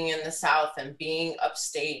being in the South and being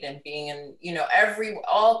upstate and being in,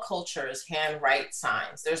 all cultures handwrite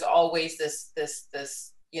signs. There's always this,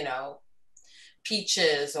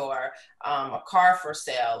 peaches or a car for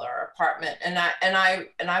sale or apartment, and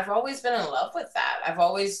I've always been in love with that. I've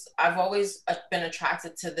always been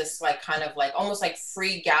attracted to this like kind of like almost like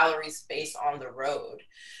free gallery space on the road.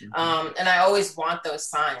 And I always want those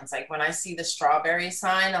signs. Like when I see the strawberry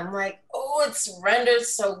sign, I'm like, oh, it's rendered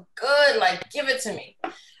so good, like give it to me.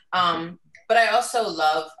 But I also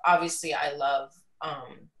love, obviously I love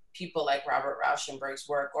people like Robert Rauschenberg's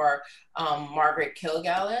work, or Margaret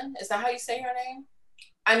Kilgallen. Is that how you say her name?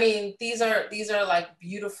 I mean, these are like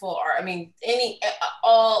beautiful art. I mean,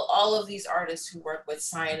 all of these artists who work with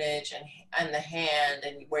signage and the hand,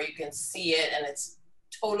 and where you can see it and it's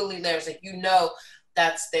totally theirs, like, you know,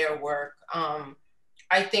 that's their work.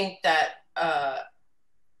 I think that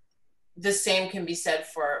the same can be said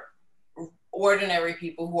for ordinary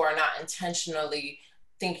people who are not intentionally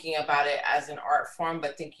thinking about it as an art form,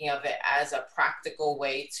 but thinking of it as a practical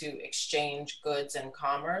way to exchange goods and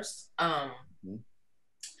commerce.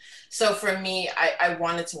 So for me, I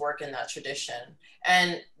wanted to work in that tradition.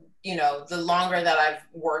 And, you know, the longer that I've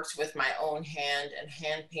worked with my own hand and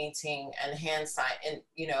hand painting and hand sign, and,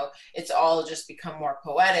 you know, it's all just become more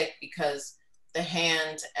poetic because the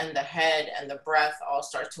hand and the head and the breath all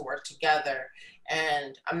start to work together.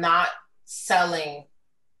 And I'm not selling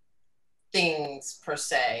things per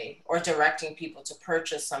se or directing people to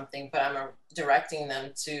purchase something, but I'm directing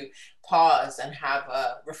them to pause and have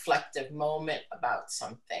a reflective moment about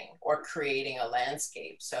something, or creating a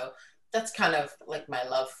landscape. So that's kind of like my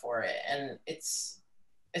love for it, and it's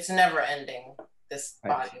never ending, this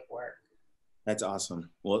body of work. That's awesome.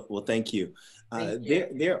 Well, thank you.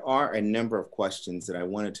 There are a number of questions that I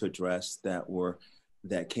wanted to address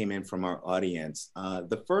that came in from our audience.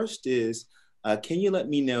 The first is, can you let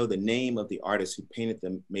me know the name of the artist who painted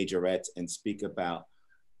the majorettes and speak about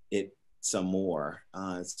it some more?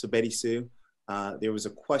 So Betti-Sue, there was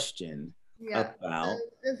a question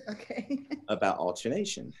about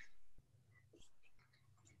alternation.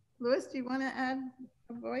 Louis, do you want to add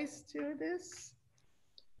a voice to this?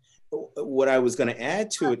 What I was going to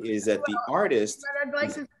add to it is that the artist. But I'd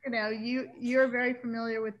like to, you know, you're very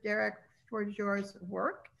familiar with Derek Forgeur's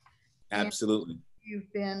work. Absolutely.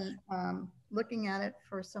 You've been looking at it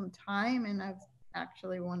for some time, and I've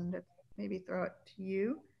actually wanted to maybe throw it to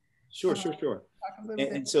you. Sure. Talk a little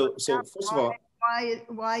bit So first of all,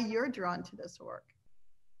 why you're drawn to this work.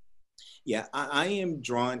 Yeah, I am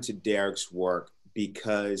drawn to Derek's work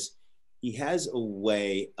because he has a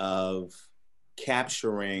way of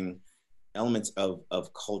capturing elements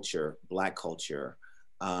of culture, Black culture,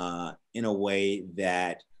 in a way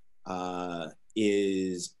that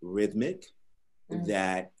is rhythmic,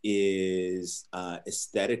 that is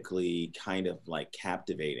aesthetically kind of like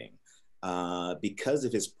captivating, because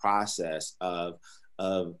of his process of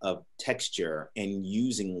texture and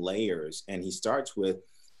using layers. And he starts with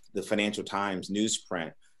the Financial Times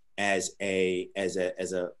newsprint as a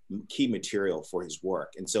key material for his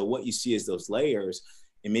work. And so what you see is those layers,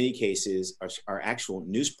 in many cases, are actual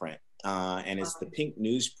newsprint, and it's the pink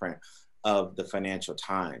newsprint of the Financial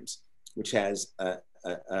Times, which has an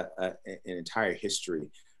entire history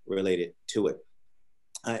related to it.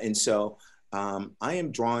 And so I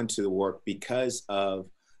am drawn to the work because of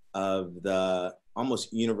the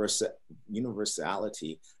almost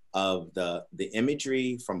universality of the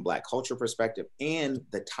imagery from Black culture perspective, and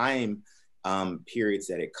the time periods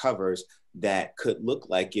that it covers that could look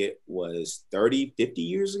like it was 30, 50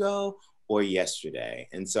 years ago or yesterday.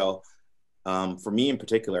 And so for me in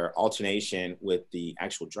particular, alternation with the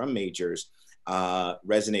actual drum majors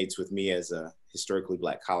resonates with me as a historically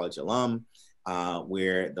Black college alum,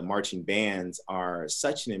 where the marching bands are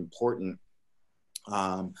such an important,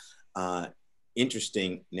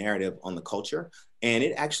 interesting narrative on the culture. And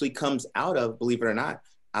it actually comes out of, believe it or not,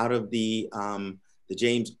 out of the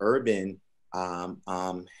James Urban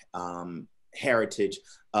heritage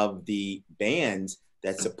of the bands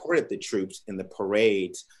that supported the troops in the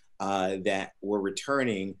parades that were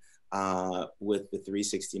returning with the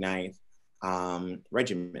 369th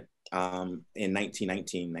Regiment in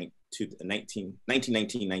 1919,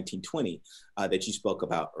 1920 that you spoke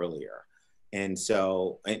about earlier. And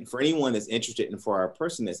so, and for anyone that's interested, and for our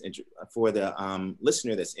person that's for the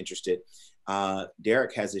listener that's interested,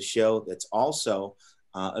 Derek has a show that's also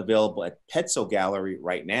available at Betti-Sue Gallery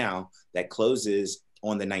right now that closes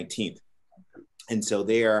on the 19th. And so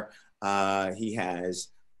there, he has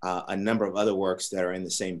a number of other works that are in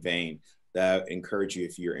the same vein that I encourage you,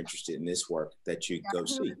 if you're interested in this work, that you go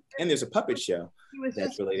see. And there's a puppet show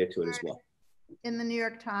that's related to it as well. In the New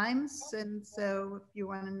York Times. And so if you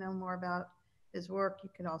want to know more about his work, you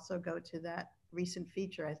can also go to that recent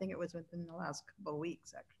feature. I think it was within the last couple of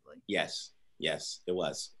weeks, actually. Yes. Yes, it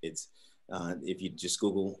was. It's if you just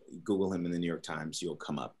Google him in the New York Times, you'll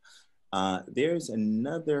come up. There's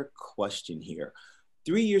another question here.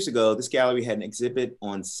 3 years ago, this gallery had an exhibit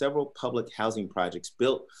on several public housing projects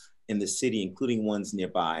built in the city, including ones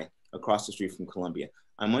nearby across the street from Columbia.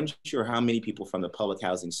 I'm unsure how many people from the public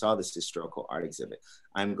housing saw this historical art exhibit.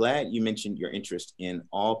 I'm glad you mentioned your interest in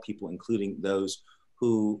all people, including those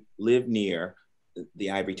who live near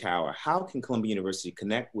the Ivory Tower. How can Columbia University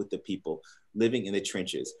connect with the people living in the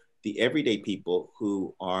trenches, the everyday people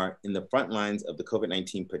who are in the front lines of the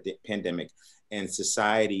COVID-19 pandemic and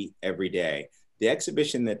society every day? The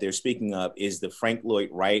exhibition that they're speaking of is the Frank Lloyd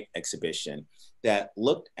Wright exhibition that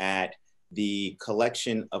looked at the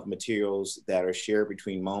collection of materials that are shared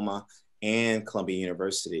between MoMA and Columbia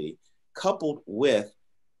University, coupled with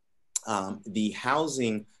the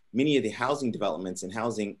housing, many of the housing developments and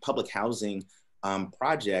public housing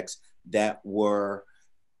projects that were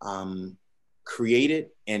created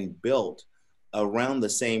and built around the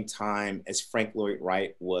same time as Frank Lloyd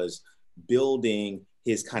Wright was building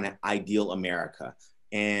his kind of ideal America.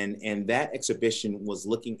 And that exhibition was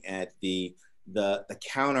looking at the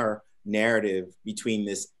counter narrative between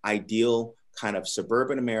this ideal kind of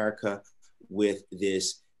suburban America with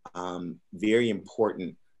this very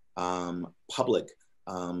important public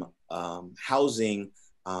housing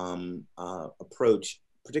approach,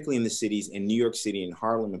 particularly in the cities, in New York City and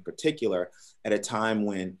Harlem in particular, at a time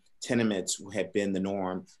when tenements had been the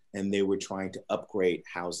norm and they were trying to upgrade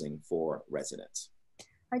housing for residents.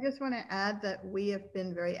 I just want to add that we have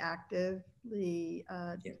been very actively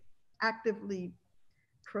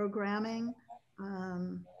programming,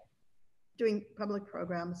 doing public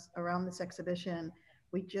programs around this exhibition.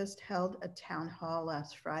 We just held a town hall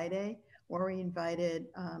last Friday where we invited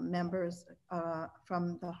members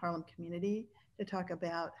from the Harlem community to talk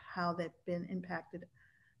about how they've been impacted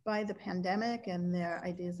by the pandemic and their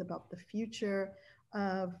ideas about the future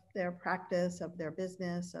of their practice, of their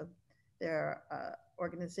business, of their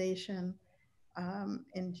organization.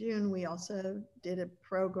 In June, we also did a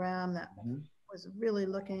program that was really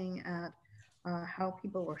looking at how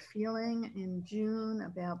people were feeling in June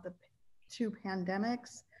about the two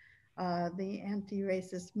pandemics, the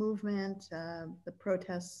anti-racist movement, the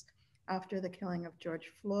protests after the killing of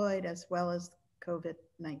George Floyd, as well as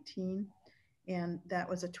COVID-19. And that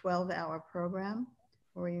was a 12-hour program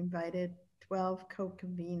where we invited 12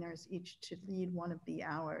 co-conveners, each to lead one of the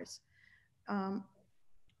hours.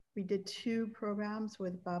 We did 2 programs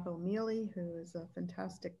with Bob O'Mealy, who is a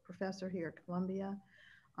fantastic professor here at Columbia,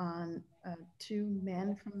 on 2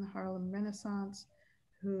 men from the Harlem Renaissance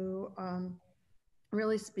who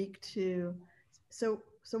really speak to, so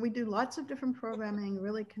we do lots of different programming,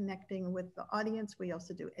 really connecting with the audience. We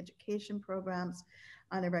also do education programs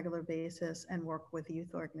on a regular basis and work with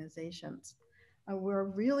youth organizations. We're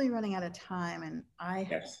really running out of time, and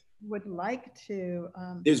I would like to.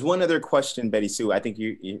 There's one other question, Betti-Sue, I think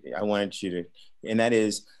I wanted you to, and that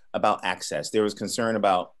is about access. There was concern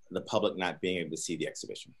about the public not being able to see the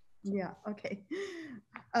exhibition. Yeah, okay.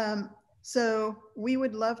 So we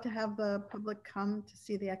would love to have the public come to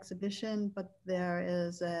see the exhibition, but there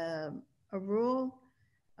is a rule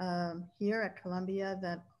here at Columbia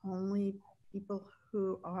that only people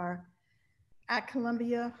who are at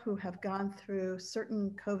Columbia who have gone through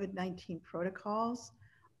certain COVID-19 protocols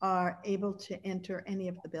are able to enter any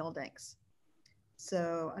of the buildings.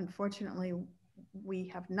 So unfortunately, we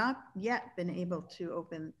have not yet been able to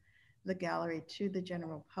open the gallery to the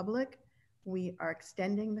general public. We are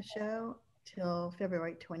extending the show till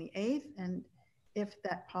February 28th. And if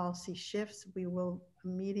that policy shifts, we will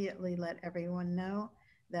immediately let everyone know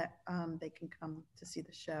that they can come to see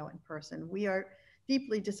the show in person. We are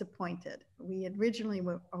deeply disappointed. We originally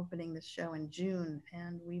were opening the show in June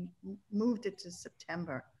and we moved it to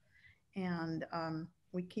September. And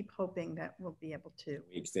we keep hoping that we'll be able to.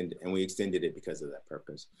 We extended it because of that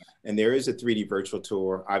purpose. Yeah. And there is a 3D virtual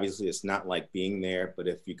tour. Obviously, it's not like being there, but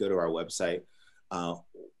if you go to our website,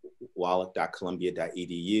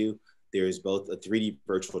 wallach.columbia.edu, there is both a 3D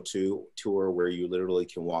virtual tour where you literally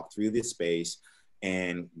can walk through this space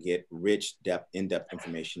and get rich, in-depth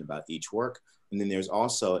information about each work. And then there's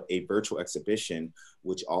also a virtual exhibition,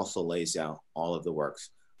 which also lays out all of the works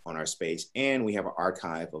on our space. And we have an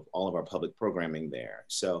archive of all of our public programming there.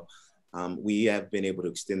 So we have been able to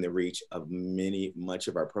extend the reach of much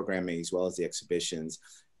of our programming as well as the exhibitions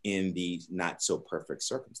in these not so perfect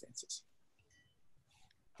circumstances.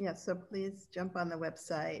 Yeah, so please jump on the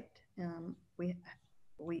website. We're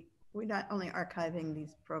not only archiving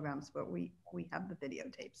these programs, but we have the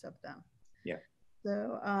videotapes of them. Yeah.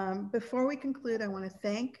 So before we conclude, I want to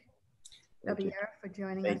thank Xaviera for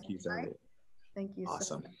joining us tonight. Thank you so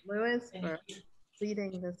Awesome. much, Louis, Thank for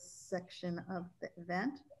leading this section of the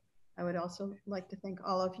event. I would also like to thank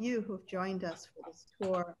all of you who've joined us for this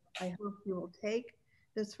tour. I hope you will take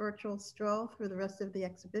this virtual stroll through the rest of the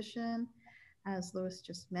exhibition, as Louis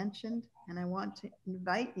just mentioned, and I want to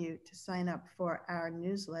invite you to sign up for our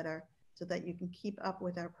newsletter so that you can keep up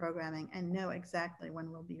with our programming and know exactly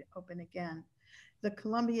when we'll be open again. The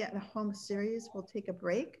Columbia at Home series will take a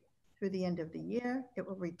break through the end of the year. It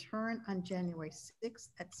will return on January 6th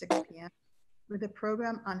at 6 p.m. with a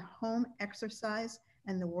program on home exercise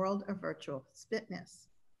and the world of virtual fitness,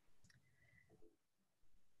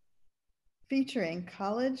 featuring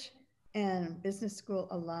college and business school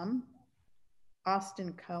alum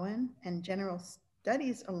Austin Cohen and general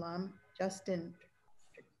studies alum Justin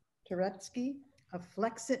Turetsky of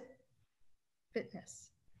Flexit Fitness.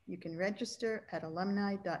 You can register at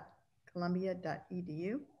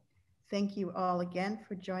alumni.columbia.edu. Thank you all again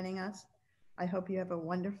for joining us. I hope you have a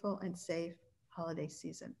wonderful and safe holiday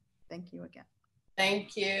season. Thank you again.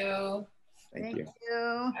 Thank you. Thank you.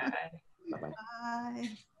 you. Bye. Bye-bye. Bye.